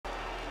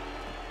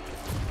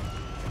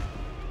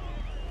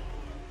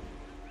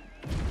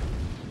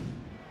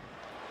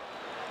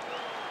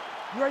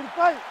ready to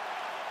fight?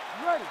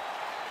 You ready?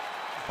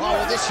 Well,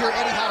 this year,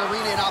 Etihad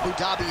Arena in Abu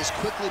Dhabi is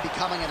quickly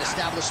becoming an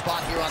established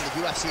spot here on the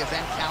UFC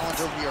event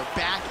calendar. We are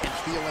back and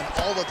feeling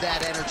all of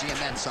that energy and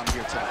then some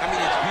here tonight. I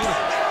mean, it's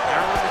beautiful. I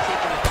remember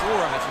taking a tour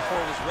of it before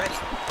it was ready.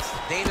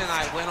 Dana and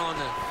I went on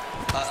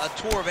a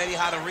tour of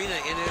Etihad Arena,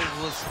 and it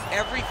was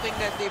everything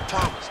that they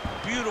promised.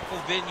 Beautiful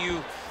venue,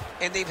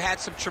 and they've had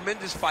some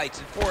tremendous fights.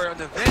 And for an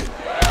event,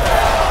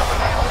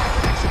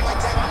 like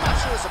that, I'm not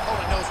sure his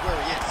opponent knows where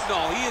he is. no,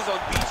 he is on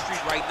Beach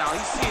Street right now.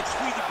 He's seeing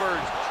Tweety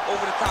birds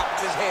over the top of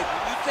his head.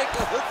 When you take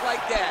a hook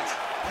like that,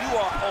 you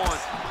are on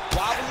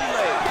wobbly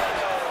legs.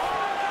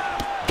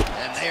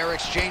 And they are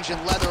exchanging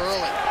leather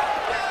early.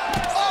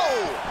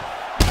 Oh!